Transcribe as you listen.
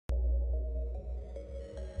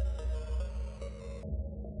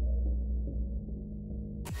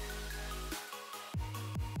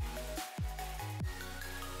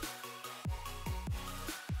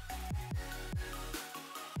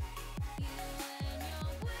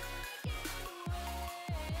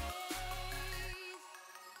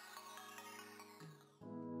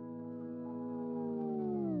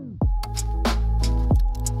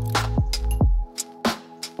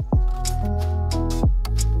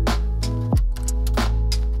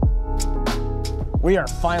We are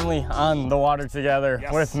finally on the water together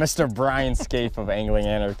with Mr. Brian Skaife of Angling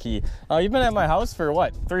Anarchy. You've been at my house for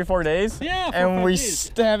what, 3 or 4 days? Yeah, and we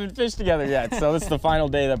haven't fished together yet. So this is the final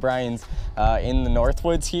day that Brian's in the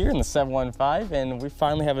Northwoods here in the 715, and we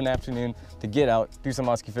finally have an afternoon to get out, do some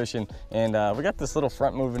musky fishing, and we got this little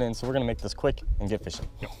front moving in, so we're gonna make this quick and get fishing.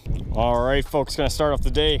 All right, folks, gonna start off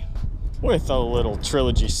the day with a little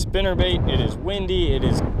Trilogy spinnerbait. It is windy.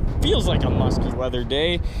 Feels like a musky weather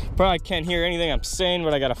day. Probably can't hear anything I'm saying,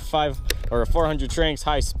 but I got a 400 Tranks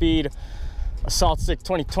high speed, a Salt Stick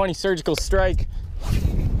 2020 surgical strike,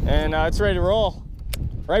 and it's ready to roll.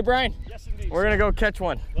 Right, Brian? Yes, indeed. We're gonna go catch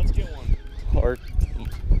one. Let's get one. Or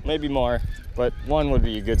maybe more, but one would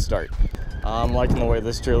be a good start. I'm liking the way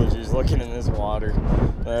this Trilogy is looking in this water.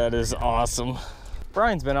 That is awesome.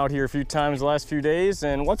 Brian's been out here a few times the last few days,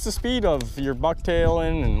 and what's the speed of your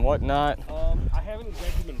bucktailing and whatnot? I haven't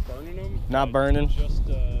exactly been burning them. Not burning? Just,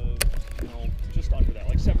 you know, just under that,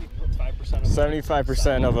 like 75%.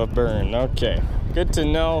 75% of a burn, okay. Good to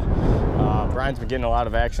know. Brian's been getting a lot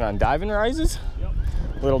of action on diving rises. Yep.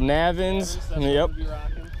 Little navins. Yep.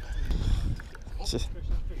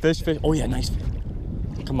 Fish. Oh yeah, nice fish.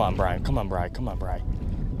 Come on, Brian. Come on, Brian. Come on, Brian.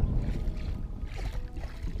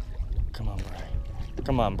 Come on, Brian.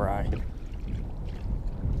 Come on, Bri.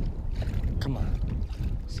 Come on.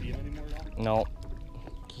 See him anymore now? No.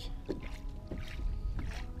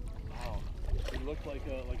 Wow. It looked like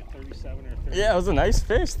a 37 or a 30. Yeah, it was a nice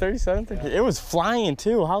fish, 37. Yeah. It was flying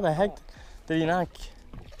too. How the heck did he not?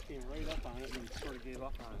 Came right up on it and sort of gave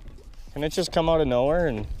up on it. Can it just come out of nowhere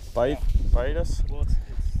and bite us? Well,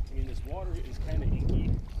 I mean, this water is kind of inky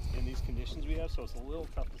in these conditions we have, so it's a little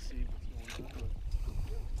tough to see.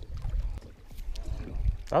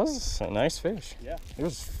 That was a nice fish. Yeah. It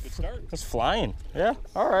was good start. It was flying. Yeah.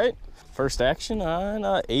 All right. First action on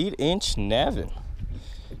 8-inch Navin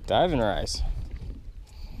diving rise.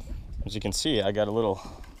 As you can see, I got a little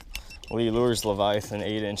Lee Lures Leviathan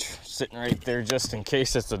 8-inch sitting right there just in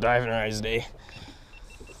case it's a diving rise day.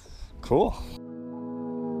 Cool.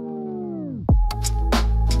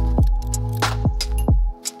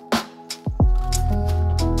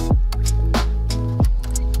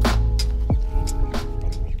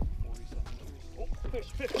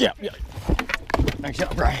 Yeah. Nice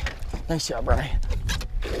job, Brian. Nice job, Brian.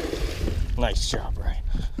 Nice job, Brian.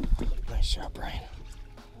 Nice job, Brian.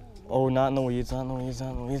 Oh, not in the weeds, not in the weeds,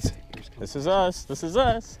 not in the weeds. This is us. This is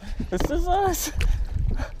us. This is us.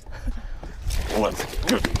 Let's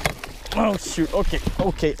go. Oh shoot.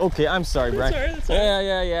 Okay. I'm sorry, Brian. That's all right.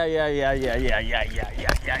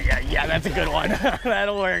 Yeah. That's a good one.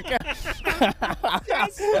 That'll work.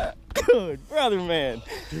 Good brother, man.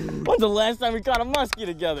 When's the last time we caught a muskie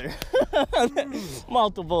together?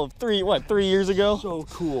 Multiple of 3 years ago? So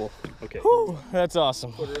cool. Okay. Whew, that's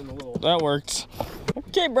awesome. Put her in the little. That works.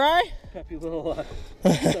 Okay, Bri. Happy little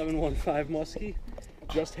 715 muskie.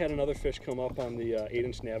 Just had another fish come up on the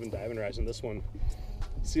 8-inch Navin diving rise, and this one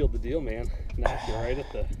sealed the deal, man. Knocked you right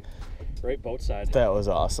at the right boat side. That was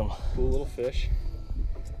awesome. Cool little fish.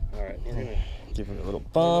 All right, we're gonna give it a little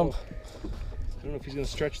bump. I don't know if he's gonna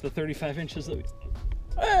stretch the 35 inches that we.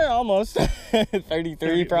 Almost.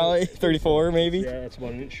 33 probably, 34 maybe. Yeah, it's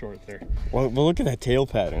about an inch short there. Well, look at that tail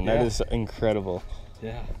pattern. Yeah. That is incredible.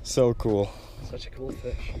 Yeah. So cool. Such a cool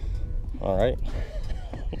fish. All right.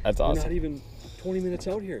 That's awesome. We're not even 20 minutes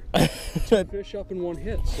out here. 2 fish up in 1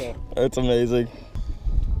 hit, so. That's amazing.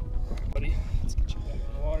 Buddy, let's get you back in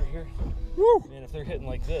the water here. Woo. Man, if they're hitting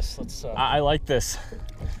like this, let's. I like this.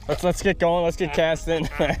 Let's get going. Let's get casting.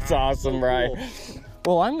 That's awesome, Brian. Cool.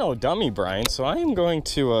 Well, I'm no dummy, Brian, so I am going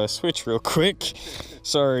to switch real quick.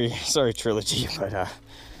 Sorry, Trilogy, but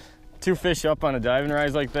 2 fish up on a diving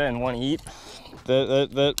rise like that and 1 eat.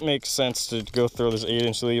 That makes sense to go throw this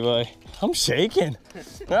 8-inch Levi. I'm shaking.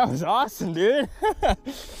 That was awesome, dude.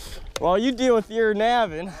 While you deal with your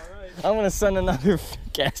Navin, right. I'm gonna send another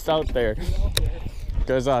cast out there.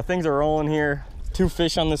 Because things are rolling here. 2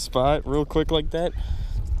 fish on this spot real quick like that.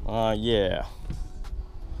 Yeah.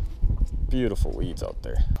 Beautiful weeds out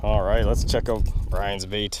there. All right, let's check out Brian's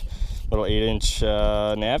bait. Little 8-inch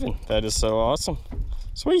Navin. That is so awesome.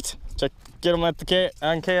 Sweet. Get them at the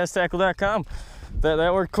on kstackle.com.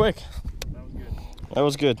 That worked quick. That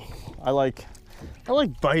was good. I like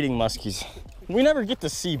biting muskies. We never get to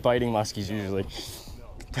see biting muskies usually.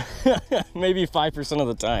 Maybe 5% of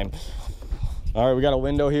the time. All right, we got a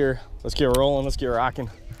window here. Let's get rolling. Let's get rocking.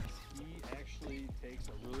 He actually takes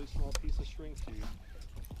a really small piece of string tube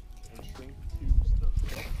and string tubes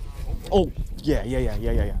the. Oh, yeah.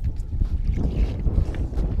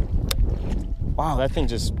 Wow, that thing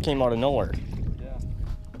just came out of nowhere. Yeah.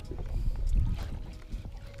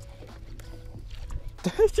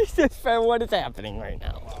 What is happening right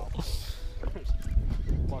now? Wow.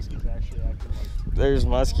 Muskie's actually acting like... There's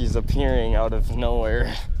muskies appearing out of nowhere.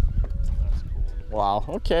 That's cool. Wow,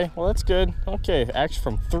 okay, well that's good. Okay, action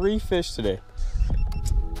from 3 fish today.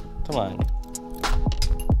 Come on.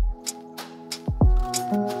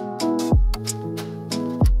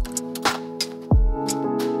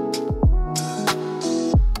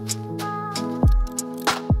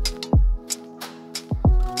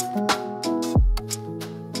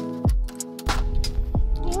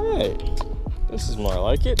 This is more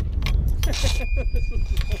like it.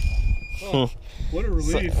 Oh, what a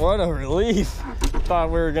relief. What a relief. Thought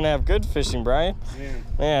we were going to have good fishing, Brian.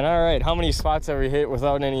 Man, all right. How many spots have we hit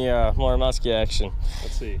without any more musky action?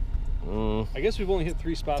 Let's see. I guess we've only hit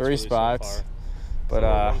 3 spots. 3 spots. So far. But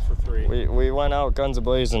so 1 for 3. we went out guns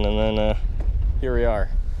a-blazing, and then here we are.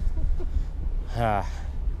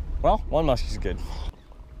 Well, 1 muskie's good.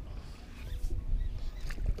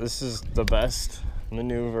 This is the best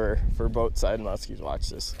maneuver for boat side muskies.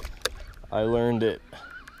 Watch this. I learned it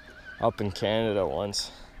up in Canada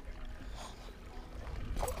once.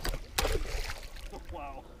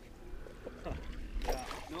 Wow. Yeah.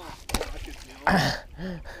 No, I could,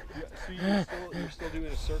 so you're still doing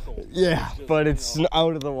a circle. Yeah, just, but it's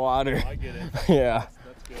out of the water. I get it. Yeah.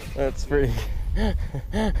 That's good. That's pretty.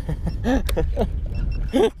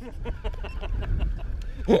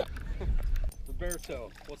 Roberto,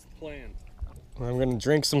 what's the plan? I'm gonna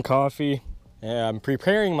drink some coffee. Yeah, I'm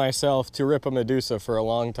preparing myself to rip a Medusa for a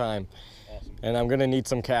long time. Awesome. And I'm gonna need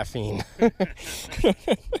some caffeine.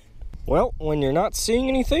 Well, when you're not seeing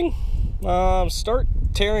anything, start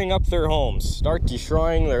tearing up their homes. Start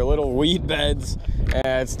destroying their little weed beds.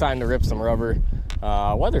 And it's time to rip some rubber.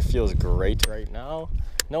 Weather feels great right now.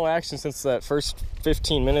 No action since that first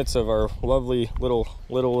 15 minutes of our lovely little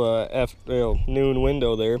noon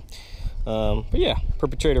window there. But yeah,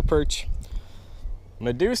 perpetrator perch.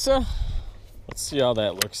 Medusa, let's see how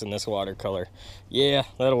that looks in this watercolor. Yeah,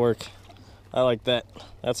 that'll work. I like that.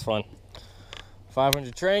 That's fun.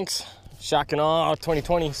 500 Tranks, Shock and Awe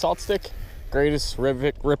 2020 salt stick. Greatest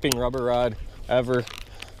ripping rubber rod ever.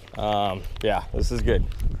 Yeah, this is good.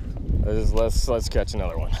 Let's catch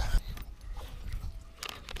another one.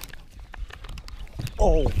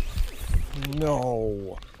 Oh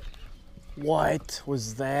no! What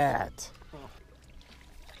was that?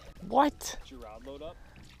 What? Did your rod load up?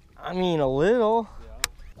 I mean, a little.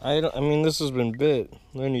 Yeah. I mean, this has been bit.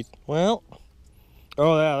 Well.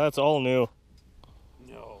 Oh yeah, that's all new.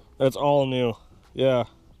 No. That's all new. Yeah.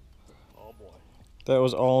 Oh boy. That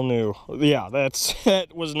was all new. Yeah, that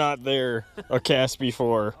was not there a cast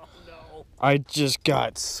before. Oh no. I just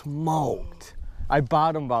got smoked. I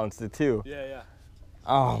bottom bounced it too. Yeah.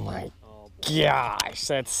 Oh my gosh,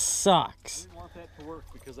 that sucks. I didn't want that to work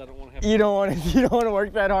because I don't want to have. You don't want to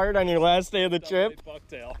work that hard on your last day of the trip.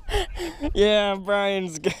 Bucktail. Yeah,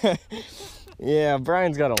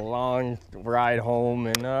 Brian's got a long ride home,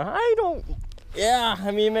 and I don't. Yeah, I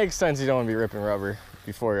mean, it makes sense. You don't want to be ripping rubber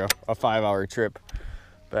before a 5-hour trip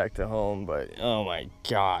back to home. But oh my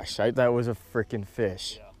gosh, that was a freaking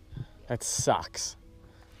fish. Yeah. That sucks.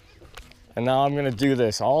 And now I'm gonna do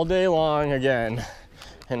this all day long again,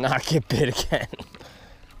 and not get bit again.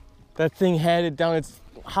 That thing had it down.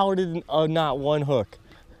 How did not one hook?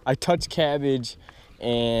 I touched cabbage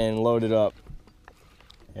and loaded up,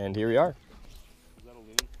 and here we are. Is that a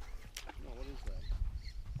loon? No, what is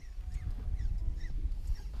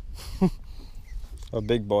that? A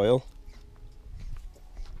big boil.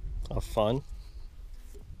 A fun.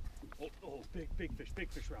 Oh, big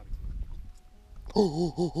fish, Robbie.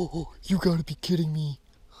 Oh, you gotta be kidding me.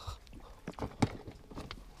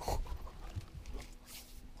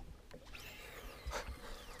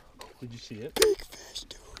 Did you see it? Big fish,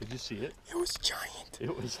 dude. Did you see it? It was giant.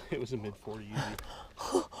 It was a mid-40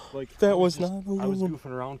 easy. Like That was not a I was loon.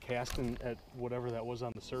 goofing around casting at whatever that was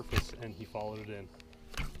on the surface, and he followed it in.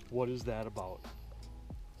 What is that about?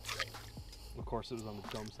 Of course, it was on the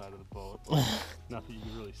dumb side of the boat. Not that you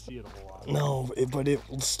could really see it a whole lot. No, but it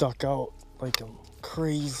stuck out like a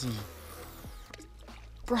crazy.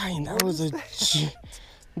 Brian, that was a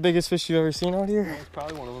biggest fish you've ever seen out here. That's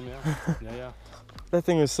probably one of them, yeah. Yeah. That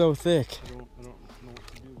thing was so thick. I don't know what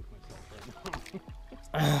to do with myself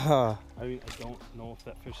right now. I mean, I don't know if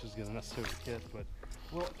that fish is going to necessarily hit, but,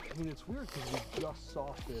 well, I mean, it's weird because we just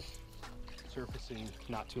saw fish surfacing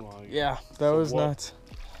not too long ago. Yeah, that was nuts.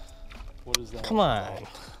 What is that? Come on.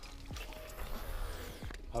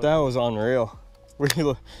 That was unreal.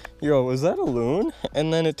 You go, was that a loon?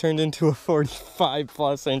 And then it turned into a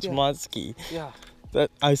 45+ inch muskie. Yeah.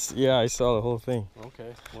 I saw the whole thing.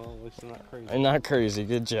 Okay, well, at least they're not crazy. And not crazy,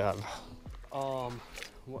 good job. What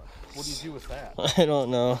do you do with that? I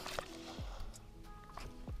don't know.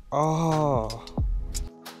 Oh.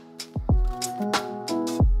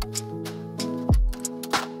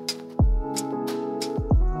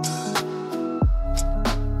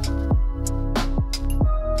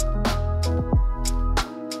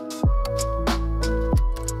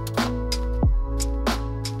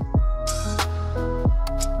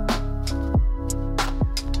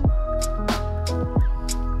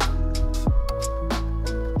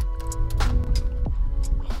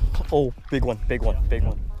 Oh, big one, big one, big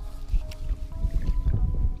one.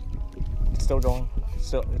 It's still going.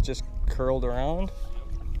 Still, it just curled around.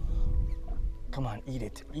 Come on, eat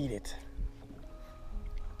it, eat it.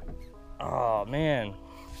 Oh man,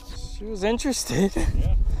 she was interested.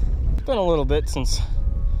 Yeah. It's been a little bit since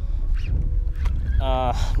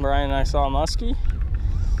Brian and I saw a muskie.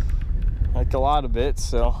 Like a lot of bits,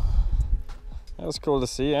 so that was cool to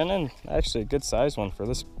see. And then actually a good size one for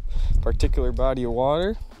this particular body of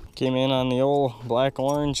water. Came in on the old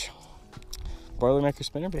black-orange Boilermaker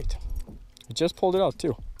spinnerbait. I just pulled it out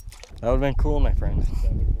too. That would have been cool, my friend. That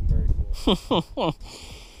would have been very cool.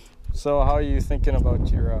 So how are you thinking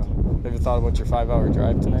about your, have you thought about your 5-hour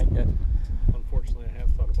drive tonight yet? Unfortunately, I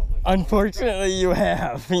have thought about my... Unfortunately, you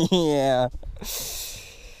have. Yeah.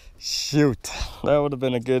 Shoot. That would have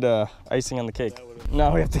been a good icing on the cake.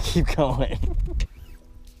 Now we have to keep going.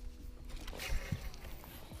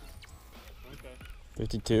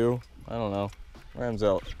 52. I don't know. Rams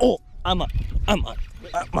out. Oh, I'm on. I'm on.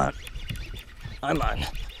 I'm on. I'm on.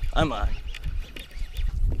 I'm on.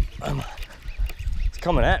 I'm on. It's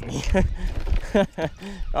coming at me.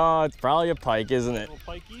 Oh, it's probably a pike, isn't it?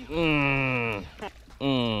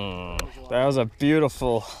 That was a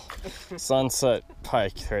beautiful sunset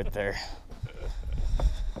pike right there.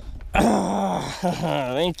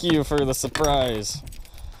 Thank you for the surprise.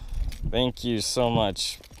 Thank you so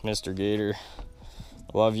much, Mr. Gator.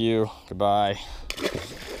 Love you. Goodbye.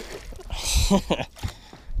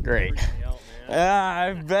 Great. Yeah,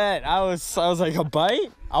 I bet. I was like, a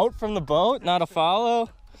bite out from the boat, not a follow.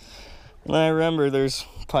 And I remember there's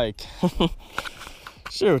pike.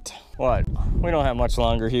 Shoot. What? We don't have much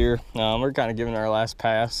longer here. We're kind of giving our last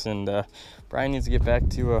pass, and Brian needs to get back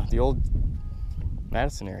to the old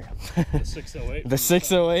Madison area. The 608. The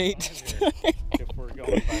 608. If we're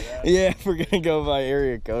going by that. Yeah, if we're gonna go by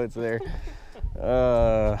area codes there.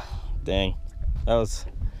 Dang. That was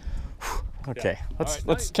okay. Yeah.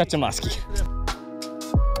 Let's catch a muskie.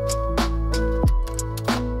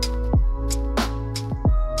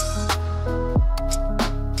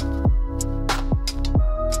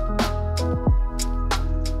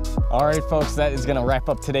 All right, folks, that is gonna wrap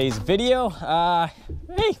up today's video.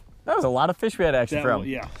 Hey, that was a lot of fish we had action from.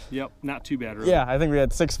 Yeah, yep, not too bad, really. Yeah, I think we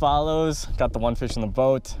had 6 follows, got the 1 fish in the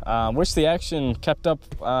boat. Wish the action kept up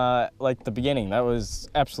like the beginning. That was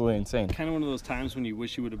absolutely insane. Kind of one of those times when you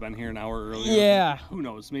wish you would have been here an hour earlier. Yeah. Who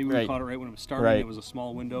knows? Maybe we caught it right when it was starting. Right. It was a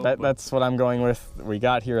small window. That's what I'm going with. We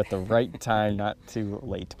got here at the right time, not too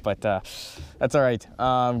late. But that's all right.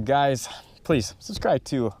 Guys, please subscribe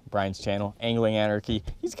to Brian's channel, Angling Anarchy.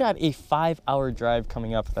 He's got a 5-hour drive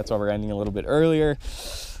coming up. That's why we're ending a little bit earlier.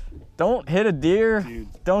 Don't hit a deer. Dude.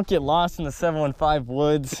 Don't get lost in the 715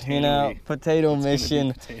 woods. You know, potato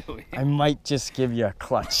mission. I might just give you a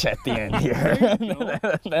clutch at the end here.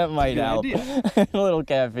 That might help. A little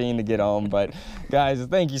caffeine to get home. But guys,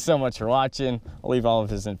 thank you so much for watching. I'll leave all of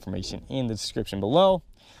his information in the description below.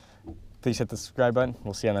 Please hit the subscribe button.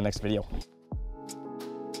 We'll see you on the next video.